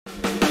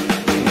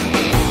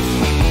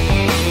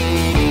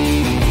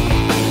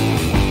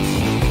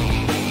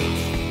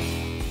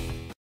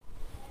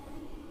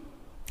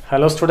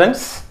Hello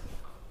students,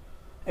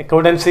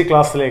 Accountancy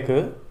ക്ലാസ്സിലേക്ക്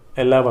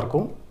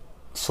എല്ലാവർക്കും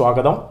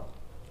സ്വാഗതം.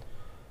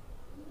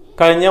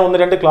 കഴിഞ്ഞ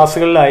 1-2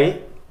 ക്ലാസ്സുകളിലായി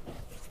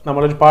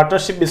നമ്മളൊരു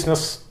പാർട്ട്ണർഷിപ്പ്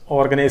ബിസിനസ്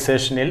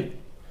ഓർഗനൈസേഷനിൽ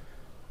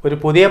ഒരു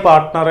പുതിയ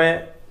പാർട്ട്ണറെ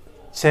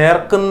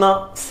ചേർക്കുന്ന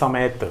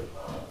സമയത്ത്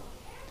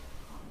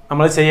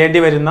നമ്മൾ ചെയ്യേണ്ടി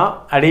വരുന്ന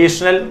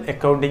അഡീഷണൽ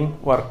അക്കൗണ്ടിംഗ്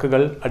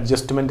വർക്കുകൾ,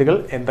 അഡ്ജസ്റ്റ്മെൻറ്റുകൾ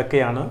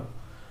എന്തൊക്കെയാണ്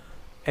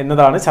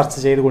എന്നതാണ് ചർച്ച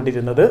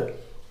ചെയ്തുകൊണ്ടിരുന്നത്.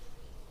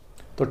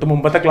 തൊട്ട്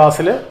മുമ്പത്തെ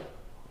ക്ലാസ്സിൽ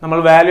നമ്മൾ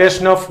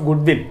വാല്യുവേഷൻ ഓഫ്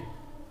ഗുഡ്വിൽ,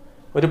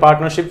 ഒരു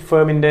പാർട്ട്ണർഷിപ്പ്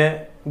ഫേമിൻ്റെ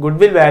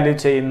ഗുഡ്വിൽ വാല്യൂ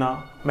ചെയ്യുന്ന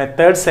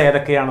മെത്തേഡ്സ്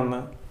ഏതൊക്കെയാണെന്ന്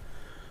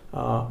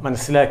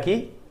മനസ്സിലാക്കി.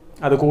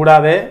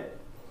 അതുകൂടാതെ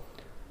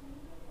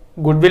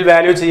ഗുഡ്വിൽ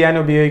വാല്യൂ ചെയ്യാൻ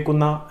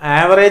ഉപയോഗിക്കുന്ന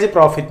ആവറേജ്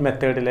പ്രോഫിറ്റ്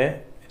മെത്തേഡിലെ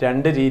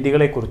 2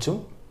 രീതികളെക്കുറിച്ചും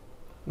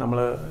നമ്മൾ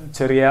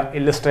ചെറിയ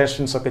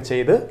ഇല്ലസ്ട്രേഷൻസ് ഒക്കെ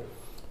ചെയ്ത്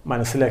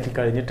മനസ്സിലാക്കി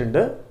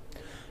കഴിഞ്ഞിട്ടുണ്ട്.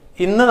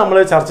 ഇന്ന് നമ്മൾ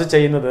ചർച്ച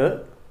ചെയ്യുന്നത്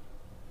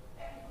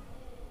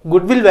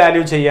ഗുഡ്വിൽ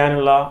വാല്യൂ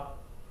ചെയ്യാനുള്ള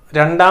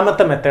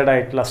രണ്ടാമത്തെ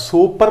മെത്തേഡായിട്ടുള്ള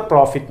സൂപ്പർ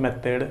പ്രോഫിറ്റ്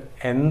മെത്തേഡ്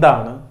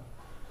എന്താണ്,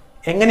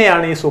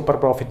 എങ്ങനെയാണ് ഈ സൂപ്പർ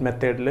പ്രോഫിറ്റ്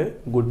മെത്തേഡിൽ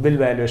ഗുഡ്വിൽ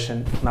വാല്യുവേഷൻ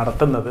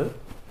നടത്തുന്നത്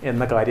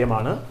എന്ന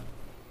കാര്യമാണ്.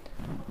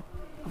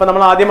 അപ്പോൾ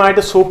നമ്മൾ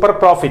ആദ്യമായിട്ട് സൂപ്പർ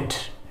പ്രോഫിറ്റ്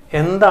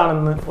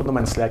എന്താണെന്ന് ഒന്ന്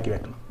മനസ്സിലാക്കി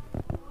വെക്കണം.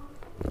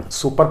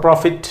 സൂപ്പർ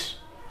പ്രോഫിറ്റ്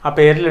ആ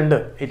പേരിലുണ്ട്.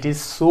 It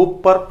is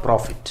super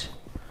profit.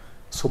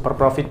 Super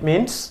profit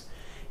means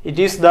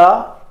it is the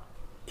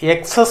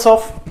excess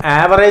of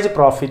average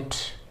profit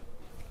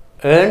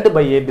earned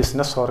by a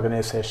business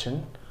organization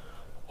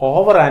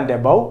over and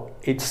above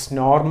its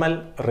normal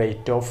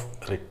rate of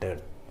return.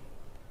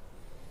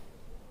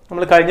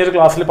 നമ്മൾ കഴിഞ്ഞൊരു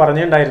ക്ലാസ്സിൽ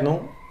പറഞ്ഞിട്ടുണ്ടായിരുന്നു,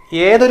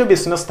 ഏതൊരു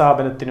ബിസിനസ്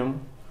സ്ഥാപനത്തിനും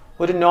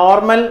ഒരു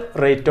നോർമൽ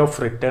റേറ്റ്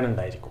ഓഫ് റിട്ടേൺ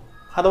ഉണ്ടായിരിക്കും.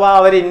 അഥവാ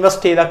അവർ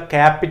invest ചെയ്ത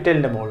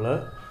ക്യാപിറ്റലിൻ്റെ മുകളിൽ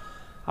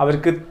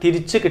അവർക്ക്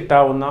തിരിച്ച്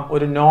കിട്ടാവുന്ന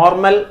ഒരു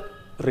നോർമൽ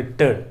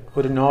റിട്ടേൺ,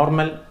 ഒരു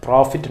നോർമൽ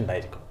പ്രോഫിറ്റ്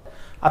ഉണ്ടായിരിക്കും.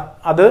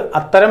 അത്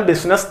അത്തരം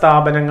ബിസിനസ്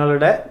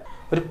സ്ഥാപനങ്ങളുടെ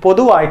ഒരു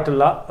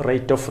പൊതുവായിട്ടുള്ള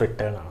റേറ്റ് ഓഫ്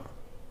റിട്ടേൺ ആണ്.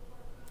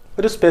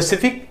 ഒരു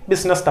സ്പെസിഫിക്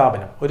ബിസിനസ്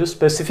സ്ഥാപനം, ഒരു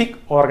സ്പെസിഫിക്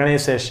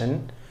ഓർഗനൈസേഷൻ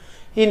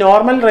ഈ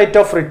നോർമൽ റേറ്റ്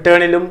ഓഫ്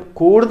റിട്ടേണിലും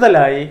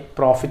കൂടുതലായി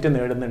profit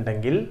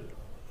നേടുന്നുണ്ടെങ്കിൽ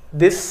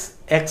this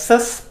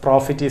excess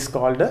profit is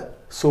called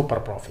super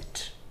profit.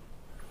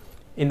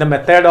 In the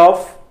method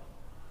of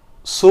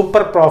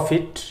super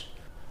profit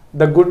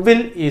the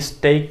goodwill is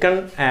taken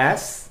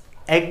as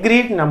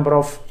agreed number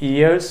of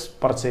years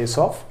purchase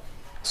of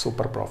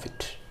super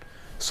profit.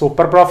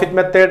 Super profit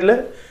മെത്തേഡിൽ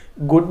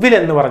goodwill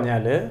എന്ന്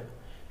പറഞ്ഞാൽ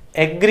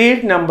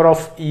agreed number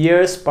of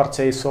years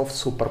purchase of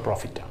super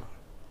profit ആണ്.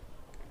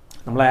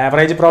 നമ്മൾ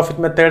average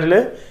profit മെത്തേഡിൽ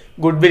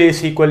goodwill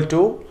is equal to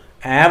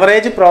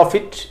average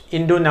profit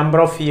into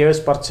number of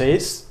years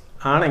purchase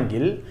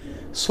ആണെങ്കിൽ,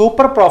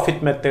 super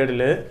profit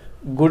മെത്തേഡിൽ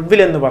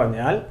goodwill എന്ന്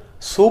പറഞ്ഞാൽ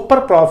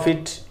super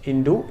profit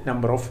into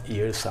number of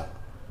years ആണ്.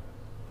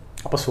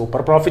 അപ്പോൾ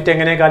സൂപ്പർ പ്രോഫിറ്റ്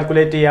എങ്ങനെ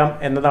കാൽക്കുലേറ്റ് ചെയ്യാം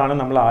എന്നതാണ്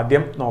നമ്മൾ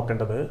ആദ്യം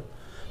നോക്കേണ്ടത്.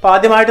 അപ്പോൾ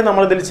ആദ്യമായിട്ട്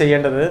നമ്മളിതിൽ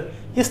ചെയ്യേണ്ടത്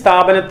ഈ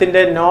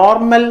സ്ഥാപനത്തിൻ്റെ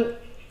നോർമൽ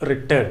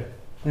റിട്ടേൺ,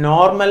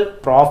 നോർമൽ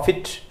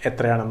പ്രോഫിറ്റ്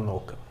എത്രയാണെന്ന്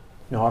നോക്കുക.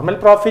 നോർമൽ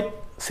പ്രോഫിറ്റ്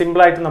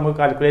സിമ്പിളായിട്ട് നമുക്ക്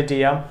കാൽക്കുലേറ്റ്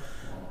ചെയ്യാം.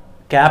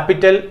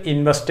 Capital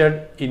invested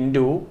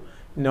into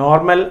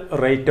normal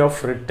rate of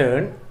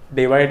return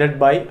divided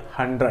by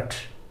 100.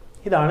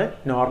 ഇതാണ്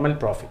normal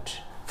profit.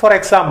 For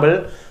example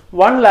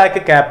 1 lakh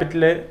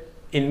capital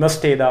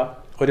invest ചെയ്ത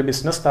ഒരു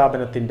ബിസിനസ്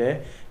സ്ഥാപനത്തിൻ്റെ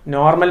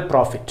നോർമൽ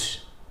പ്രോഫിറ്റ്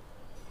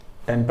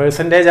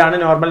 10% ആണ്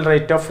നോർമൽ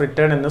റേറ്റ് ഓഫ്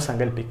റിട്ടേൺ എന്ന്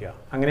സങ്കല്പിക്കുക.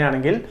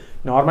 അങ്ങനെയാണെങ്കിൽ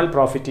normal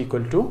profit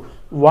equal to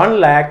 1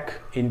 lakh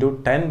into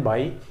 10 by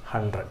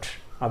 100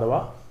 അഥവാ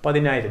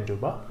 10,000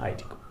 രൂപ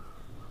ആയിരിക്കും.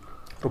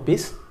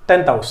 റുപ്പീസ്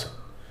 10,000.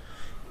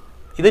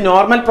 ഇത്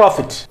നോർമൽ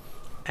പ്രോഫിറ്റ്.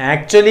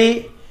 ആക്ച്വലി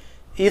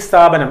ഈ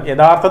സ്ഥാപനം,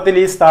 യഥാർത്ഥത്തിൽ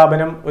ഈ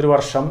സ്ഥാപനം ഒരു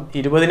വർഷം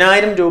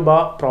 20,000 രൂപ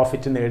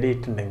പ്രോഫിറ്റ്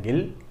നേടിയിട്ടുണ്ടെങ്കിൽ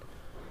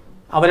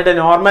അവരുടെ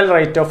നോർമൽ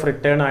റേറ്റ് ഓഫ്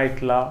റിട്ടേൺ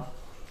ആയിട്ടുള്ള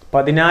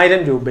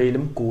 10,000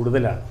 രൂപയിലും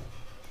കൂടുതലാണ്.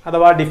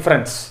 അഥവാ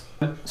difference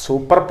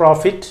super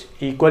profit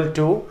equal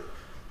to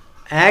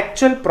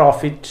actual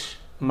profit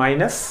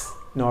minus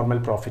normal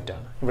profit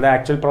ആണ്. ഇവിടെ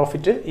ആക്ച്വൽ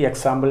പ്രോഫിറ്റ് ഈ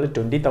എക്സാമ്പിളിൽ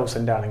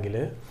 20,000 ആണെങ്കിൽ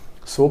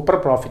super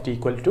profit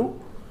equal to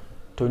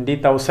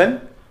 20,000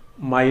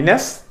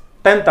 minus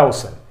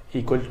 10,000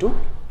 equal to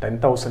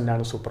 10,000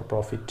 ആണ് super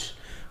profit.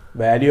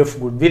 Value of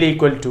goodwill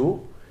equal to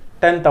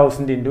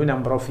 10,000 into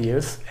number of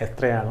years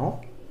എത്രയാണോ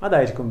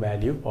അതായിരിക്കും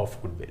വാല്യൂ ഓഫ്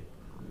ഗുഡ്വിൽ.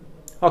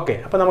 ഓക്കെ,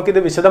 അപ്പോൾ നമുക്കിത്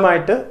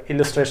വിശദമായിട്ട്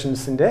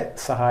ഇല്ലസ്ട്രേഷൻസിൻ്റെ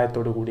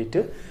സഹായത്തോട്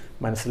കൂടിയിട്ട്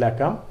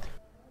മനസ്സിലാക്കാം.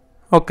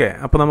 ഓക്കെ,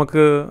 അപ്പോൾ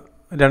നമുക്ക്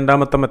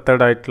രണ്ടാമത്തെ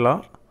മെത്തേഡായിട്ടുള്ള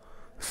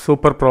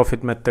സൂപ്പർ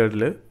പ്രോഫിറ്റ്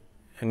മെത്തേഡിൽ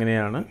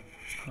എങ്ങനെയാണ്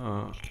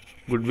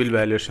ഗുഡ്വിൽ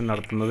വാല്യുവേഷൻ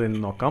നടത്തുന്നത് എന്ന്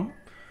നോക്കാം.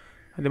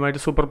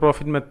 ആദ്യമായിട്ട് സൂപ്പർ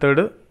പ്രോഫിറ്റ്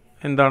മെത്തേഡ്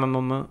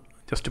എന്താണെന്നൊന്ന്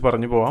ജസ്റ്റ്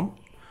പറഞ്ഞു പോവാം.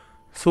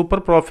 Super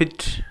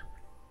profit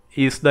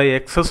is the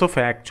excess of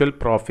actual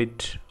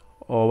profit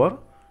over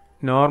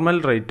normal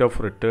rate of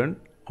return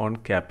on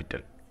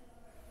capital.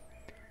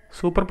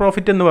 Super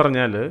profit എന്ന്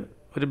പറഞ്ഞാൽ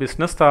ഒരു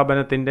ബിസിനസ്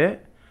സ്ഥാപനത്തിൻ്റെ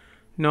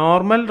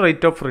നോർമൽ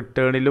റേറ്റ് ഓഫ്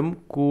റിട്ടേണിലും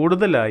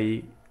കൂടുതലായി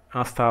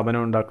ആ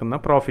സ്ഥാപനം ഉണ്ടാക്കുന്ന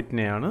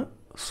പ്രോഫിറ്റിനെയാണ്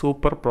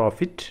സൂപ്പർ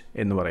പ്രോഫിറ്റ്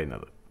എന്ന്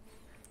പറയുന്നത്.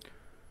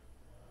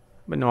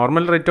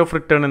 നോർമൽ റേറ്റ് ഓഫ്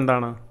റിട്ടേൺ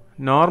എന്താണ്?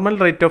 Normal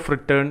rate of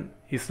return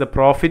is the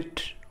profit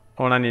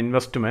on an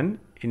investment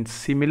in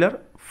similar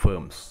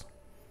firms.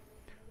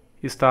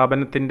 ഈ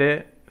സ്ഥാപനത്തിൻ്റെ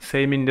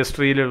സെയിം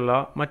ഇൻഡസ്ട്രിയിലുള്ള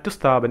മറ്റു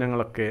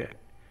സ്ഥാപനങ്ങളൊക്കെ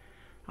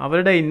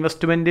അവരുടെ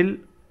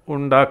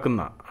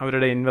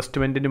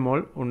ഇൻവെസ്റ്റ്മെൻറ്റിന് മോൾ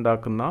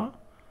ഉണ്ടാക്കുന്ന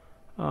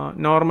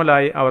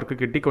നോർമലായി അവർക്ക്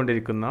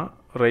കിട്ടിക്കൊണ്ടിരിക്കുന്ന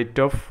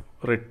rate of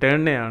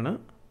റിട്ടേണിനെയാണ്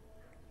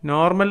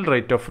normal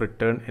rate of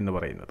return എന്ന്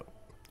പറയുന്നത്.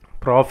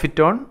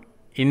 Profit on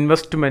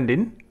investment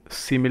in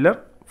similar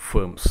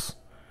firms.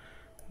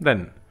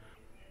 Then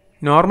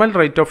normal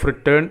rate of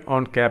return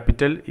on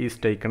capital is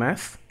taken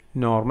as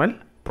normal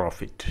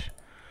profit.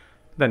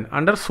 Then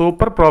under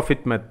super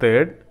profit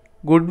method,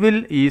 goodwill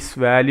is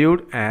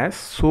valued as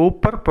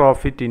super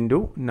profit into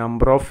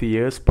number of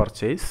years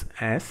purchase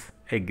as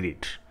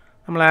agreed.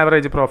 നമ്മൾ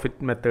average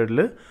profit മെത്തേഡിൽ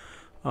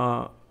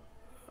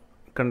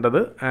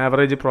കണ്ടത്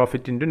average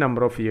profit into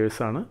number of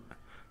years ആണ്.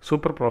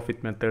 Super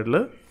profit മെത്തേഡിൽ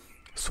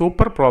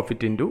super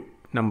profit into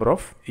number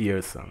of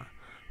years ആണ്.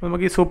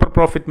 നമുക്ക് ഈ super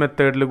profit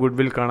മെത്തേഡിൽ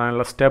goodwill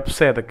കാണാനുള്ള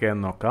സ്റ്റെപ്സ്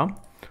ഏതൊക്കെയാണെന്ന് നോക്കാം.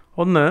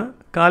 ഒന്ന്,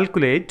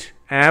 calculate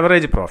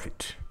average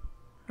profit.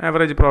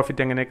 Average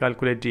profit എങ്ങനെ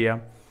കാൽക്കുലേറ്റ് ചെയ്യാം?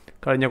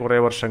 കഴിഞ്ഞ കുറേ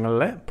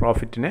വർഷങ്ങളിലെ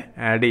പ്രോഫിറ്റിനെ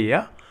ആഡ്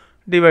ചെയ്യുക,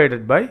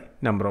 divided by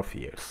number of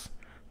years.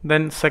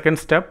 Then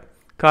second step,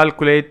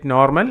 calculate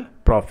normal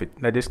profit,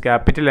 that is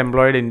capital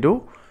employed into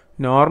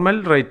normal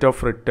rate of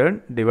return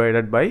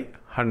divided by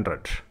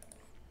 100.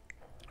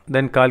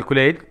 Then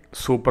calculate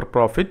super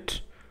profit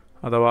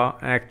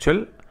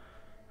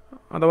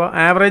അഥവാ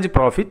average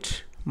profit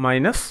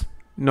minus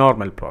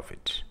normal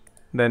profit.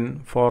 Then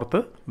fourth,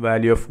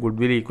 value of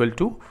goodwill equal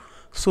to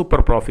super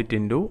profit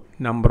into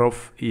number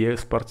of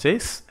years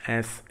purchase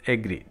as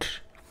agreed.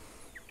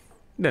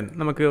 Then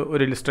നമുക്ക്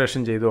ഒരു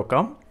illustration ചെയ്ത്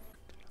നോക്കാം.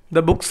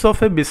 The books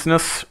of A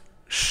business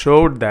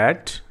showed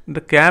that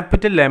the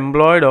capital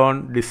employed on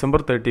December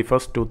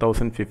 31st,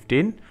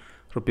 2015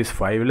 rupees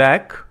 5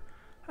 lakh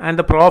and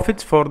the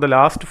profits for the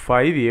last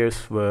 5 years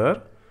were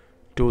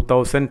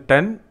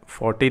 2010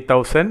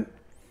 40,000,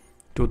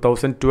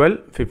 2012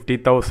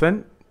 50,000,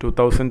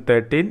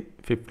 2013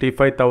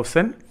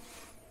 55,000,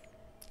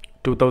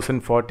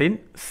 2014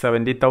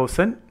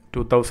 70,000,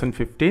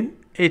 2015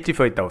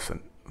 85,000.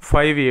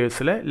 5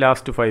 ഇയേഴ്സിലെ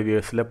last 5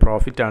 ഇയേഴ്സിലെ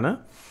പ്രോഫിറ്റാണ്.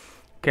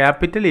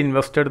 Capital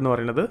invested എന്ന്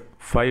പറയുന്നത്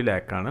 5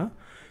 lakh ആണ്.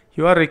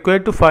 You are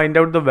required to find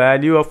out the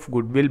value of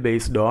goodwill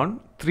based on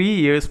 3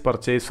 years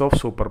purchase of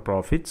super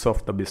profits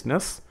of the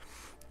business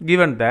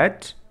given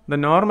that the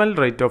normal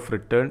rate of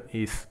return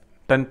is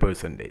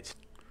 10%.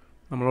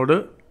 നമ്മളോട്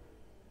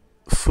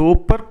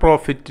super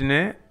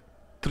പ്രോഫിറ്റിനെ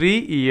 3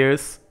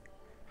 years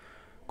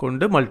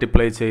കൊണ്ട്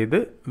multiply ചെയ്ത്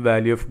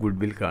value of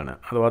goodwill കാണുക,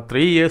 അഥവാ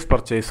 3 years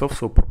purchase of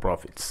super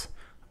profits.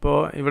 അപ്പോൾ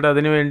ഇവിടെ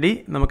അതിനുവേണ്ടി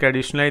നമുക്ക്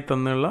അഡീഷണലായി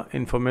തന്നുള്ള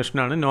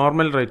ഇൻഫർമേഷനാണ്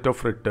normal rate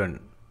of return.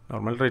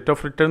 Normal rate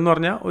of return എന്ന്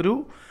പറഞ്ഞാൽ ഒരു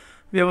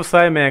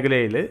വ്യവസായ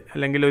മേഖലയിൽ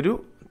അല്ലെങ്കിൽ ഒരു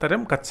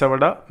തരം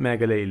കച്ചവട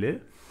മേഖലയിൽ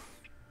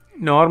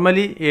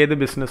നോർമലി ഏത്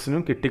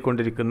ബിസിനസ്സിനും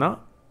കിട്ടിക്കൊണ്ടിരിക്കുന്ന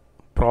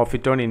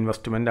പ്രോഫിറ്റ് ഓൺ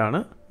ഇൻവെസ്റ്റ്മെൻ്റ്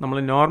ആണ് നമ്മൾ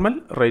നോർമൽ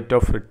റേറ്റ്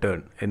ഓഫ്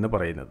റിട്ടേൺ എന്ന്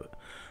പറയുന്നത്.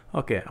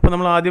 ഓക്കെ, അപ്പോൾ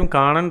നമ്മൾ ആദ്യം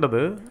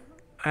കാണേണ്ടത്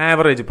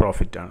average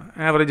പ്രോഫിറ്റാണ്.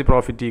 Average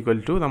profit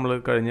equal to നമ്മൾ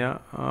കഴിഞ്ഞ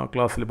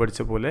ക്ലാസ്സിൽ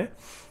പഠിച്ച പോലെ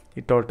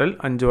ഈ ടോട്ടൽ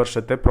 5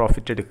 വർഷത്തെ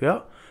പ്രോഫിറ്റ് എടുക്കുക,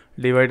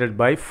 divided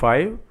by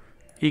 5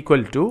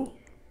 equal to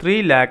 3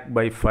 lakh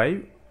by 5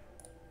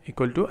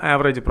 equal to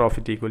average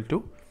profit equal to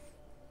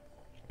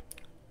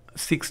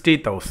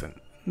 60,000.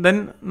 Then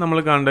നമ്മൾ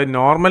കാണേണ്ടത്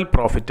normal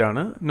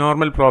പ്രോഫിറ്റാണ്.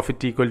 Normal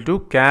profit equal to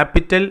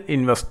capital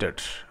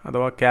invested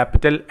അഥവാ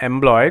capital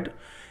employed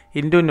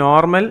into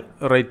normal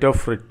rate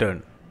of return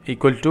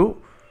equal to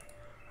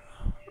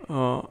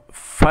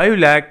 5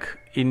 lakh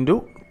into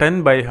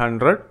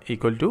 10/100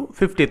 equal to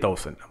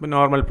 50,000. അപ്പോൾ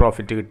normal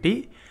profit കിട്ടി,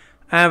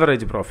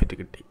 average profit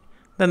കിട്ടി.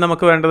 Then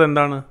നമുക്ക് വേണ്ടത്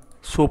എന്താണ്?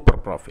 Super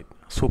profit.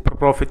 Super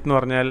profit എന്ന്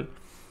പറഞ്ഞാൽ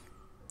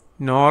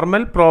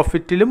നോർമൽ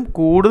പ്രോഫിറ്റിലും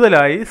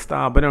കൂടുതലായി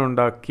സ്ഥാപനം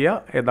ഉണ്ടാക്കിയ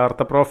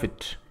യഥാർത്ഥ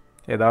പ്രോഫിറ്റ്.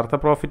 യഥാർത്ഥ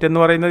പ്രോഫിറ്റ് എന്ന്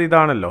പറയുന്നത്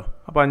ഇതാണല്ലോ.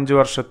 അപ്പോൾ 5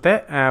 വർഷത്തെ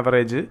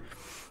ആവറേജ്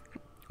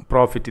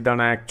പ്രോഫിറ്റ്,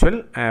 ഇതാണ് actual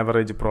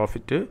average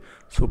profit.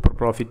 Super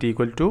profit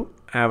equal to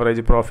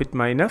average profit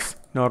minus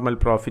normal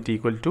profit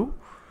equal to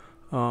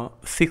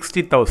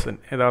 60,000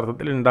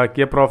 യഥാർത്ഥത്തിൽ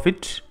ഉണ്ടാക്കിയ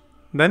profit.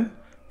 Then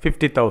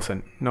 50,000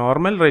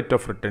 normal rate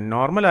of return,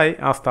 നോർമലായി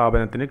ആ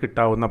സ്ഥാപനത്തിന്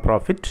കിട്ടാവുന്ന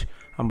പ്രോഫിറ്റ്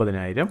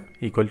 50,000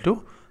 ഈക്വൽ ടു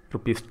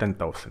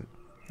 ₹10,000.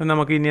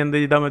 നമുക്ക് ഇനി എന്ത്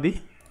ചെയ്താൽ മതി?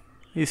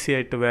 ഈസി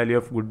ആയിട്ട് value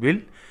of goodwill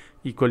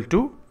equal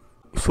to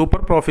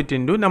super profit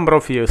into number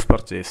of years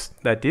purchase,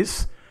 that is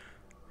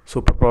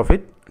super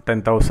profit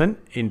 10,000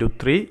 into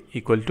 3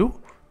 equal to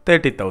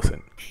 30,000.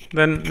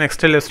 Then next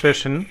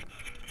illustration,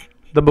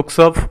 the books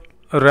of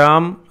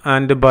Ram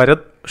and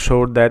Bharat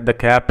showed that the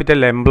capital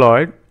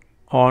employed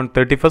on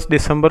 31st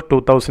December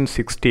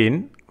 2016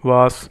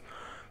 was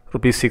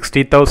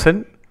 ₹60,000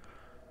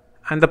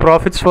 and the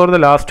profits for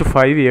the last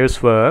 5 years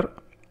were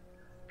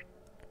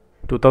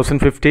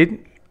 2015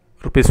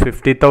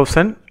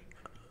 ₹50,000,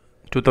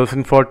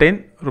 2014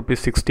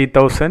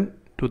 ₹60,000,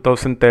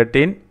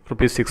 2013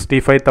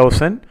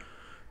 ₹65,000,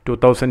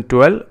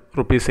 2012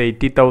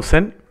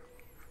 ₹80,000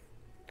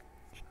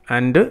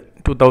 and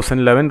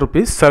 2011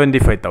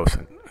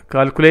 ₹75,000.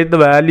 Calculate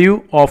the value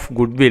of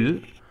goodwill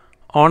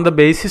on the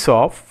basis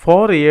of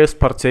 4 years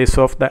purchase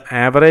of the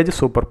average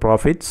super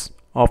profits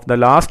of the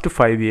last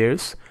 5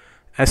 years,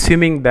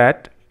 assuming that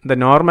the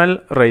normal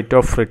rate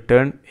of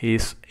return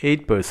is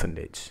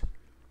 8%.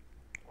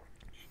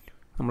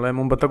 നമ്മളെ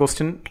മുമ്പത്തെ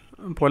question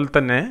പോലെ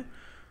തന്നെ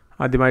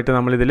ആദ്യമായിട്ട്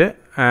നമ്മളിതിൽ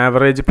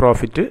average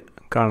profit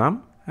കാണാം.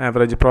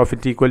 Average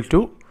profit equal to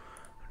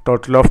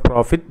total of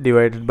profit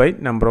divided by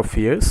number of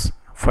years.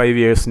 5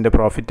 ഇയേഴ്സിൻ്റെ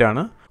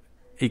പ്രോഫിറ്റാണ്.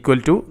 Equal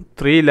to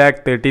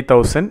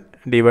 3,30,000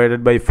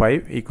 divided by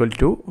 5 equal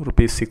to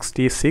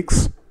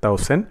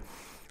 ₹66,000.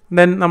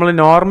 Then നമ്മൾ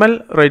normal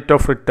rate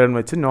of return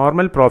വെച്ച്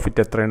normal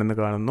profit എത്രയാണെന്ന്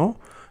കാണുന്നു.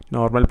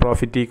 Normal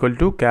profit equal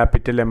to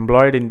capital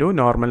employed into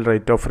normal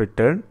rate of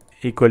return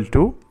equal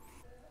to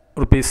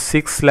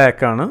 ₹6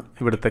 lakh ആണ്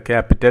ഇവിടുത്തെ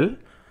capital.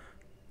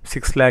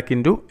 6 lakh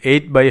into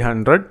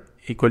 8/100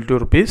 equal to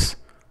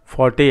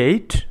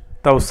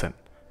 ₹48,000.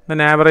 Then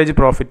average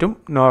പ്രോഫിറ്റും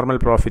normal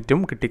പ്രോഫിറ്റും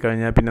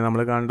കിട്ടിക്കഴിഞ്ഞാൽ പിന്നെ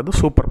നമ്മൾ കാണേണ്ടത്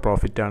super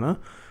പ്രോഫിറ്റാണ്.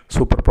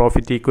 Super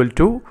profit equal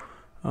to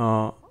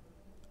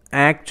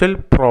actual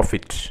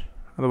profit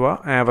അഥവാ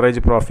average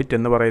profit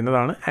എന്ന്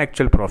പറയുന്നതാണ്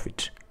actual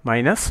profit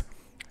minus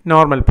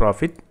normal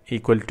profit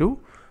equal to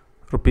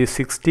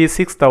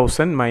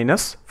 ₹66,000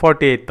 minus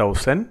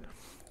 48,000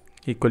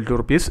 equal to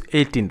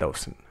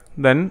 ₹18,000.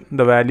 Then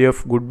the value of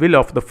goodwill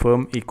of the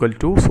firm equal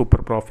to super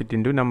profit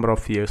into number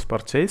of years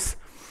purchase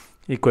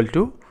equal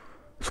to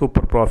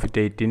super profit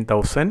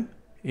 18,000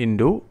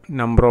 into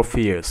number of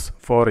years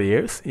 4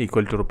 years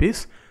equal to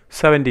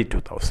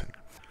 ₹72,000.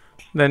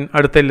 Then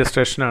അടുത്ത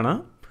illustration ആണ്.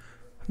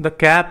 The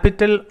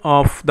capital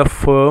of the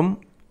firm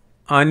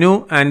Anu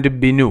and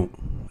Binu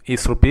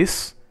is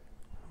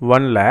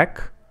 ₹1 lakh.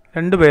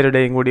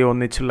 രണ്ടുപേരുടെയും കൂടി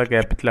ഒന്നിച്ചുള്ള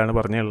ക്യാപിറ്റലാണ്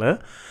പറഞ്ഞുള്ളത്.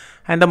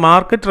 And the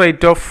market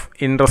rate of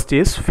interest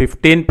is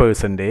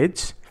 15%.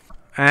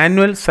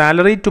 Annual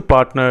salary to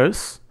partners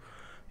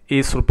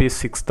is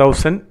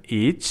 ₹6,000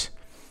 each.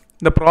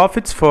 The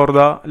profits for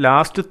the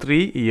last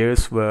 3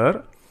 years were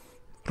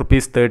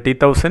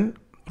 ₹30,000,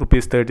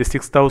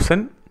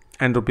 ₹36,000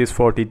 and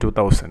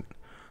 ₹42,000.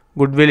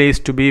 Goodwill is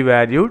to be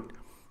valued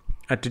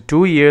at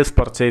 2 years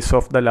purchase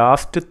of the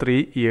last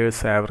 3 years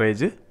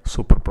average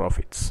super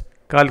profits.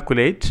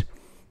 Calculate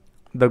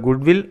the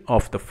goodwill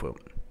of the firm.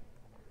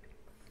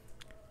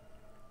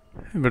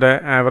 ഇവിടെ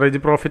average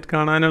profit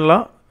കാണാനുള്ള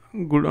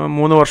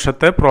 3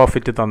 വർഷത്തെ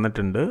profit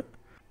തന്നിട്ടുണ്ട്.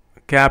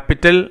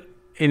 Capital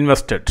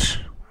invested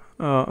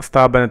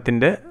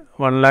സ്ഥാപനത്തിൻ്റെ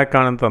 1 lakh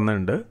ആണെന്ന്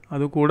തന്നിട്ടുണ്ട്.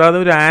 അതുകൂടാതെ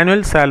ഒരു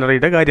annual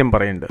സാലറിയുടെ കാര്യം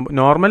പറയുന്നുണ്ട്.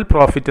 നോർമൽ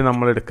പ്രോഫിറ്റ്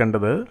നമ്മൾ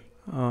എടുക്കേണ്ടത്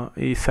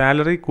ഈ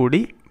സാലറി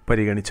കൂടി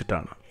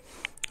പരിഗണിച്ചിട്ടാണ്.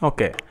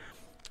 ഓക്കെ,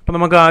 അപ്പോൾ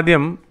നമുക്ക്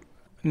ആദ്യം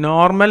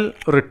നോർമൽ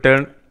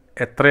റിട്ടേൺ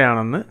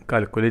എത്രയാണെന്ന്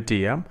കാൽക്കുലേറ്റ്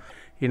ചെയ്യാം.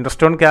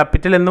 ഇൻട്രസ്റ്റ് ഓൺ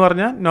ക്യാപിറ്റൽ എന്ന്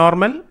പറഞ്ഞാൽ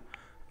നോർമൽ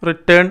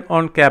റിട്ടേൺ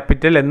ഓൺ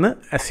ക്യാപിറ്റൽ എന്ന്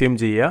അസ്യൂം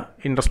ചെയ്യുക.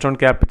 Interest on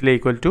capital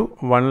equal to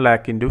 1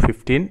 lakh into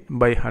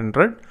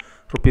 15/100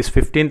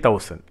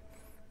 ₹15,000.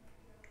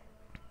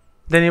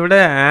 Then ഇവിടെ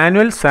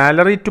ആനുവൽ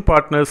സാലറി ടു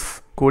പാർട്ട്നേഴ്സ്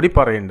കൂടി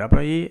പറയുന്നുണ്ട്.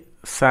 അപ്പോൾ ഈ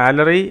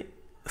സാലറി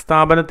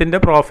സ്ഥാപനത്തിൻ്റെ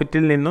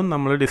പ്രോഫിറ്റിൽ നിന്നും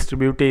നമ്മൾ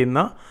ഡിസ്ട്രിബ്യൂട്ട് ചെയ്യുന്ന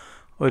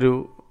ഒരു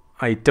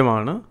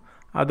ഐറ്റമാണ്.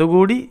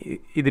 അതുകൂടി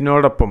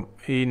ഇതിനോടൊപ്പം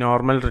ഈ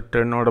നോർമൽ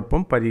റിട്ടേണിനോടൊപ്പം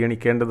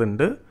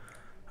പരിഗണിക്കേണ്ടതുണ്ട്.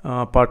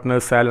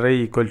 Partners salary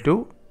equal to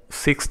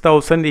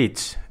 6,000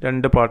 each.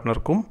 2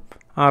 പാർട്ട്ണർക്കും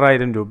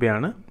 6,000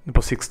 രൂപയാണ്.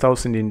 ഇപ്പോൾ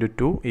 6,000 into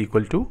 2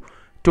 equal to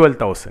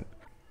 12,000.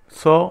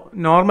 So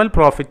normal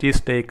profit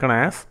is taken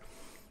as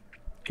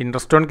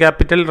interest on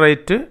capital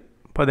rate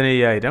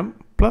 15,000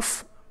 plus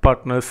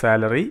partners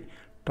salary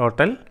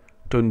total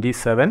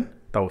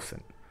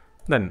 27,000.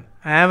 Then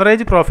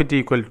average profit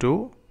equal to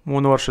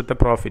 3 വർഷത്തെ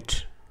profit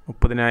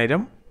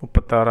 30,000,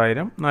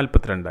 36,000,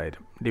 42,000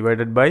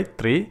 divided by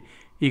 3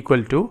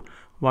 equal to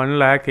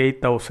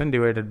 1,08,000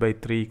 divided by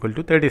 3 equal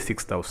to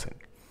 36,000.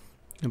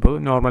 ഇപ്പോൾ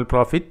normal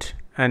profit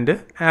and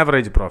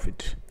average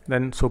profit.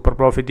 Then super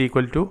profit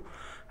equal to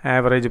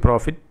average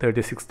profit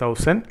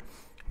 36,000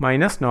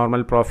 minus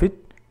normal profit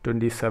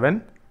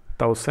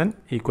 27,000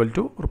 equal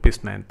to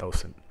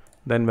 ₹9,000.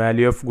 Then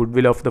value of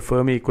goodwill of the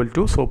firm equal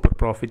to super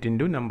profit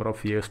into number of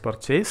years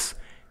purchase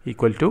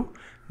equal to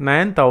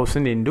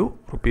 9,000 into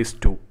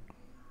 ₹2.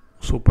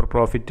 Super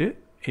profit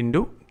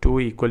into 2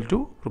 equal to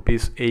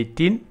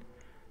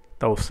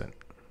 ₹18,000.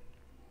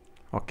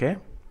 Okay,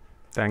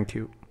 thank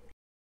you.